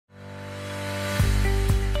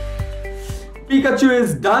Pikachu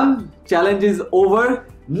is done, challenge is over.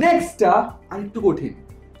 নেক্সটটা আরেকটু কঠিন,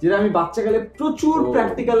 যেটা আমি বাচ্চাকালে প্রচুর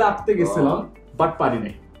প্র্যাকটিক্যালে আঁকতে গেছিলাম বাট পারি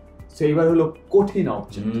নাই। সো এইবার হলো কঠিন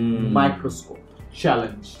অবজেক্ট, মাইক্রোস্কোপ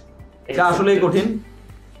চ্যালেঞ্জ। এটা আসলেই কঠিন।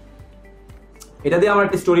 এটা দিয়ে আমার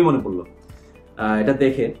একটা স্টোরি মনে পড়লো। এটা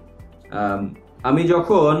দেখে আমি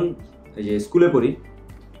যখন এই যে স্কুলে পড়ি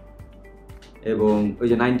এবং ওই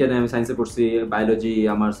যে 9-10 আমি সায়েন্সে পড়ছি, বায়োলজি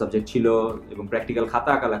আমার সাবজেক্ট ছিল এবং প্র্যাকটিক্যাল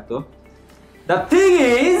খাতা আঁকা লাগতো। দ্য থিং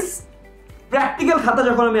ইজ, প্র্যাকটিক্যাল খাতা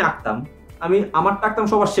যখন আমি আঁকতাম, আমারটা আঁকতাম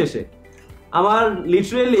সবার শেষে। আমার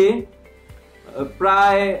লিটারেলি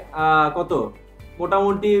প্রায়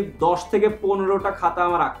মোটামুটি 10 থেকে 15টা খাতা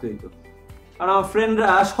আমার আঁকতে হইতো, কারণ আমার ফ্রেন্ডরা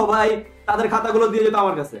সবাই তাদের খাতাগুলো দিয়ে যেত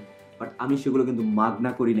আমার কাছে। বাট আমি সেগুলো কিন্তু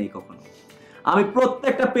মাগনা করি নাই কখনো। আমি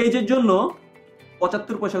প্রত্যেকটা পেজের জন্য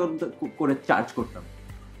 75 পয়সা করে চার্জ করতাম,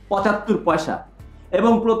 75 পয়সা।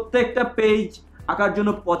 এবং প্রত্যেকটা পেজ আঁকার জন্য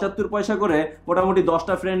 75 পয়সা করে মোটামুটি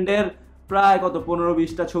 10টা ফ্রেন্ডের প্রায়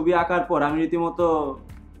 15-20টা ছবি আঁকার পর আমি রীতিমতো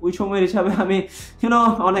ওই সময়ের হিসাবে আমি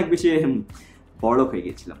অনেক বেশি বড়লোক হয়ে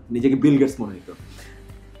গেছিলাম, নিজেকে বিল গেটস মনে হইতো।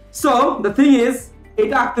 সো দ্য থিং ইজ,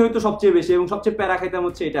 এটা আঁকতে হইতো সবচেয়ে বেশি এবং সবচেয়ে প্যারা খাইতাম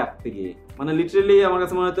হচ্ছে এটা আঁকতে গিয়ে। মানে লিটারেলি আমার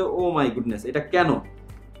কাছে মনে হতো ও মাই গুডনেস, এটা কেন?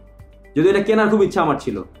 যদি এটা কেনার খুব ইচ্ছা আমার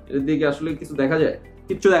ছিল। এটার দিকে আসলে কিছু দেখা যায়?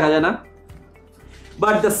 কিচ্ছু দেখা যায় না।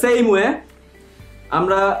 বাট দ্য সেম ওয়ে,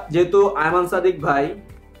 আমরা যেহেতু আয়মান সাদিক ভাই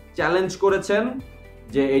চ্যালেঞ্জ করেছেন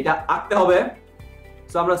যে এটা আঁকতে হবে,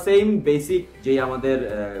 সো আমরা সেম বেসিক যে আমাদের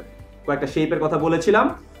কয়েকটা শেপের কথা বলেছিলাম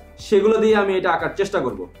সেগুলো দিয়ে আমি এটা আঁকার চেষ্টা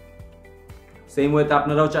করব। সেম ওয়েতে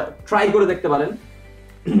আপনারাও ট্রাই করে দেখতে পারেন।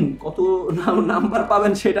 কত নাম্বার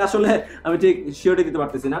পাবেন সেটা আসলে আমি ঠিক শিওরিটি দিতে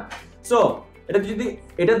পারতেছি না। সো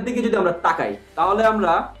এটার দিকে যদি আমরা তাকাই তাহলে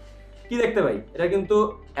আমরা কি দেখতে পাই? এটা কিন্তু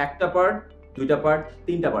একটা পার্ট, দুইটা পার্ট,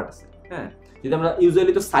 তিনটা পার্ট আছে। হ্যাঁ, যদি আমরা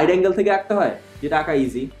ইউজুয়ালি তো সাইড অ্যাঙ্গেল থেকে আঁকতে হয়, যেটা আঁকা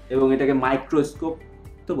ইজি, এবং এটাকে মাইক্রোস্কোপ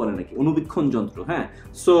তো বলে নাকি, অনুবীক্ষণ যন্ত্র। হ্যাঁ,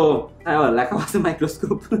 সো হ্যাঁ লেখা আছে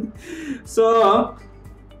মাইক্রোস্কোপ। সো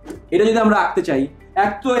এটা যদি আমরা আঁকতে চাই,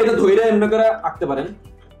 এক তো এটা ধৈর্য এমনি করে আঁকতে পারেন।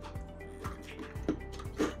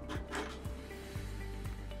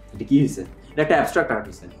 এটা কি হয়েছে? এটা একটা অ্যাবস্ট্রাক্ট আর্ট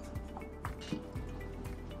হয়েছে।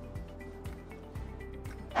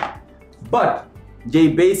 বাট যে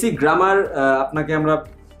বেসিক গ্রামার আপনাকে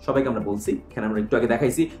সবাইকে আমরা বলছি, এখানে আমরা একটু আগে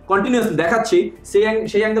দেখাইছি, কন্টিনিউয়াসলি দেখাচ্ছি,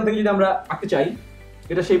 সেই অ্যাঙ্গেল থেকে যদি আমরা আঁকতে চাই,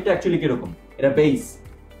 এটা শেপটা অ্যাকচুয়ালি কিরকম? এটা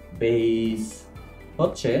বেস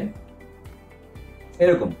হচ্ছে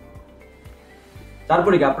এরকম।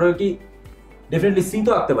 তারপরে কি আপনারা কি ডেফিনেটলি সি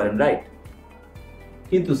তো আঁকতে পারেন, রাইট?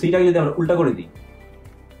 কিন্তু সিটাকে যদি আমরা উল্টা করে দিই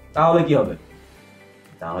তাহলে কি হবে?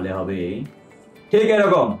 তাহলে হবে ঠিক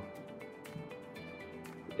এরকম।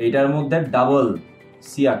 এইটার মধ্যে ডাবল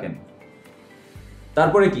সি আঁকেন।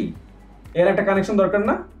 তারপরে কি, এর একটা কানেকশন দরকার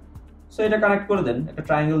না? সো এটা কানেক্ট করে দেন, একটা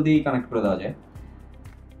ট্রায়াঙ্গেল দিয়ে কানেক্ট করে দেওয়া যায়,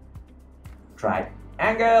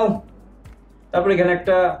 ট্রায়াঙ্গেল। তারপরে এখানে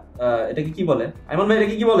একটা এটাকে কি বলে আইমান ভাই?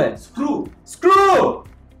 এটাকে কি বলে?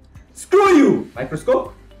 Screw you, microscope.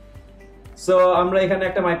 সো আমরা এখানে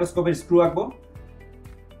একটা মাইক্রোস্কোপের স্ক্রু আঁকবো।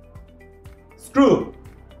 স্ক্রু,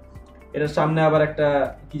 এটার সামনে আবার একটা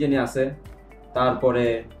কি জানি আছে, তারপরে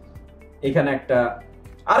এখানে একটা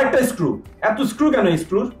আরেকটা স্ক্রু। এত স্ক্রু কেন?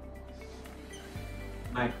 স্ক্রুর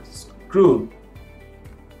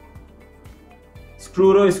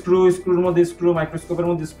স্ক্রুর মধ্যে স্ক্রু, মাইক্রোস্কোপের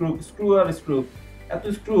মধ্যে স্ক্রু আর স্ক্রু, এত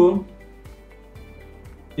স্ক্রু।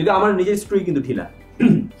 যদি আমার নিজের স্ক্রুই কিন্তু ঢিলা।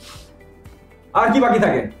 আর কি বাকি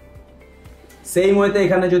থাকে? সেই ওয়েতে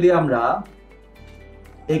এখানে যদি আমরা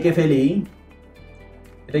এঁকে ফেলি,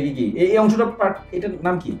 এটা কি এই অংশটা পার্ট, এটার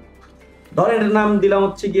নাম কি? ধরেন এটার নাম দিলাম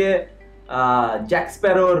হচ্ছে গিয়ে জ্যাক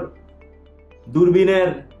স্প্যারোর দূরবীনের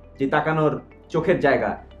যে তাকানোর চোখের জায়গা,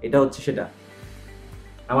 এটা হচ্ছে সেটা।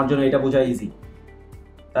 আমার জন্য এটা বোঝা ইজি।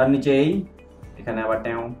 তার নিচে এখানে আবার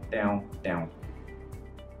ট্যাও ট্যাও ট্যাও।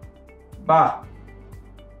 বাহ,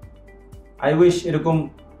 আই উইশ এরকম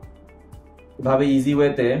ভাবে ইজি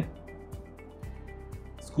ওয়েতে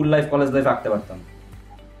স্কুল লাইফ, কলেজ লাইফ আঁকতে পারতাম,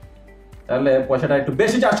 তাহলে পয়সাটা একটু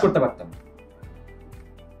বেশি চার্জ করতে পারতাম।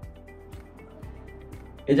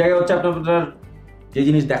 এই জায়গায় হচ্ছে আপনার যে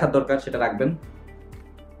জিনিস দেখার দরকার সেটা রাখবেন।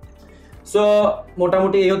 সো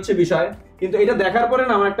মোটামুটি এই হচ্ছে বিষয়। কিন্তু এটা দেখার পরে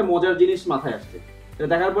না আমার একটা মজার জিনিস মাথায় আসছে। এটা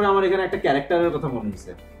দেখার পরে আমার এখানে একটা ক্যারেক্টারের কথা মনে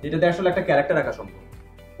হচ্ছে, যেটাতে আসলে একটা ক্যারেক্টার আঁকা সম্ভব।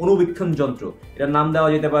 অনুবীক্ষণ যন্ত্র, এটার নাম দেওয়া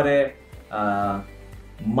যেতে পারে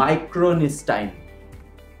মাইক্রোনিস্টাইন।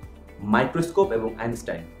 মাইক্রোস্কোপ এবং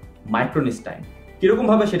আইনস্টাইন, মাইক্রোনিস্টাইন কিরকম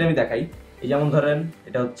ভাবে সেটা আমি দেখাই। এই যেমন ধরেন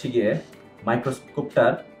এটা হচ্ছে গিয়ে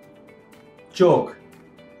মাইক্রোস্কোপটার চোখ,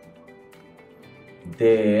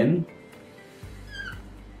 দেন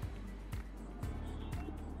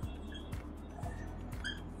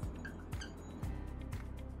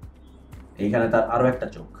এইখানে তার আরো একটা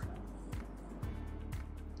চোখ,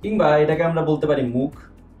 কিংবা এটাকে আমরা বলতে পারি মুখ।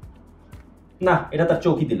 না, এটা তার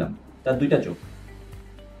চোখই দিলাম, তার দুইটা চোখ।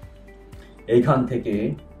 এইখান থেকে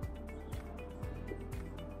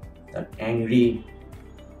তার অ্যাংরি,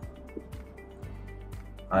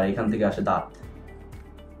 আর এখান থেকে আসে দাঁত।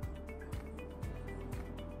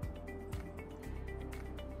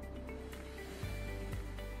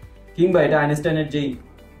 কিংবা এটা আইনস্টাইনের যেই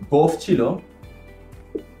গোফ ছিল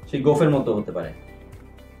সেই গোফের মতো হতে পারে।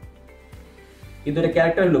 কিন্তু এটা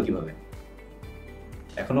ক্যারেক্টার হলো কিভাবে?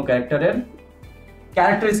 এখনো ক্যারেক্টারের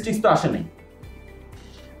ক্যারেক্টারিস্টিক্স তো আসে নাই।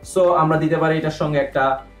 সো আমরা দিতে পারি এটার সঙ্গে একটা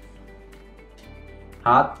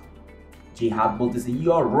হাত, যে হাত বলতেছে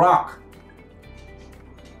ইউর রক।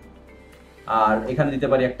 আর এখানে দিতে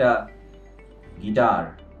পারি একটা গিটার,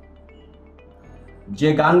 যে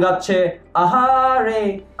গান গাচ্ছে আহারে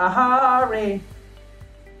আহারে।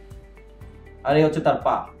 আর এই হচ্ছে তার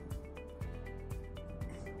পা,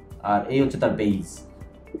 আর এই হচ্ছে তার বেইজ।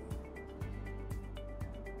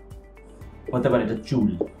 হতে পারে এটা চুল।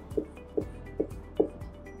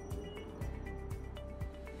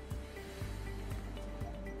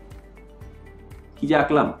 কি যে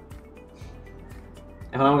আঁকলাম,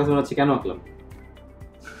 এখন আমার কাছে মনে হচ্ছে কেন আঁকলাম,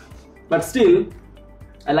 but still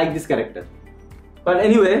I like this character. But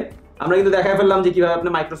anyway, আমরা কিন্তু দেখায় ফেললাম যে কিভাবে আপনি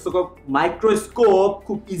মাইক্রোস্কোপ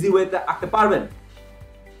খুব ইজি ওয়েতে আঁকতে পারবেন।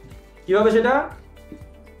 কিভাবে সেটা?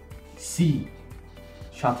 সি,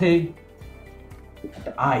 সাথে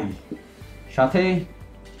একটা আই, সাথে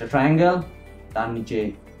একটা ট্রায়াঙ্গেল, তার নিচে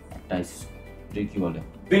একটা কি বলে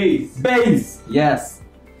বেস, ইয়েস।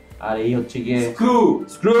 আর এই হচ্ছে গিয়ে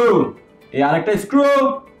স্ক্রু, এই আরেকটা স্ক্রু,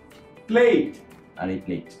 প্লেট, আর এই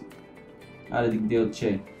প্লেট। আর এদিক দিয়ে হচ্ছে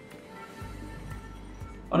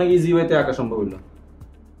অনেক ইজি ওয়েতে আঁকা সম্ভব হলো।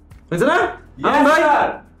 হয়েছে না ভাই?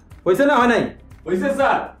 হয়েছে না? হয় নাই? হয়েছে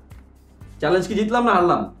স্যার। চ্যালেঞ্জ কি জিতলাম না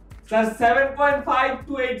হারলাম? Sir 7.5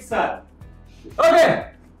 to 8 sir. ওকে,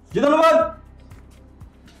 ধন্যবাদ।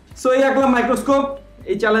 সো এই আঁকলাম মাইক্রোস্কোপ।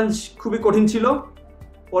 এই চ্যালেঞ্জ খুবই কঠিন ছিল।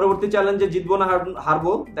 পরবর্তী চ্যালেঞ্জে জিতবো না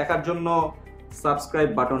হারবো দেখার জন্য সাবস্ক্রাইব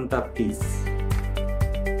বাটনটা প্লিজ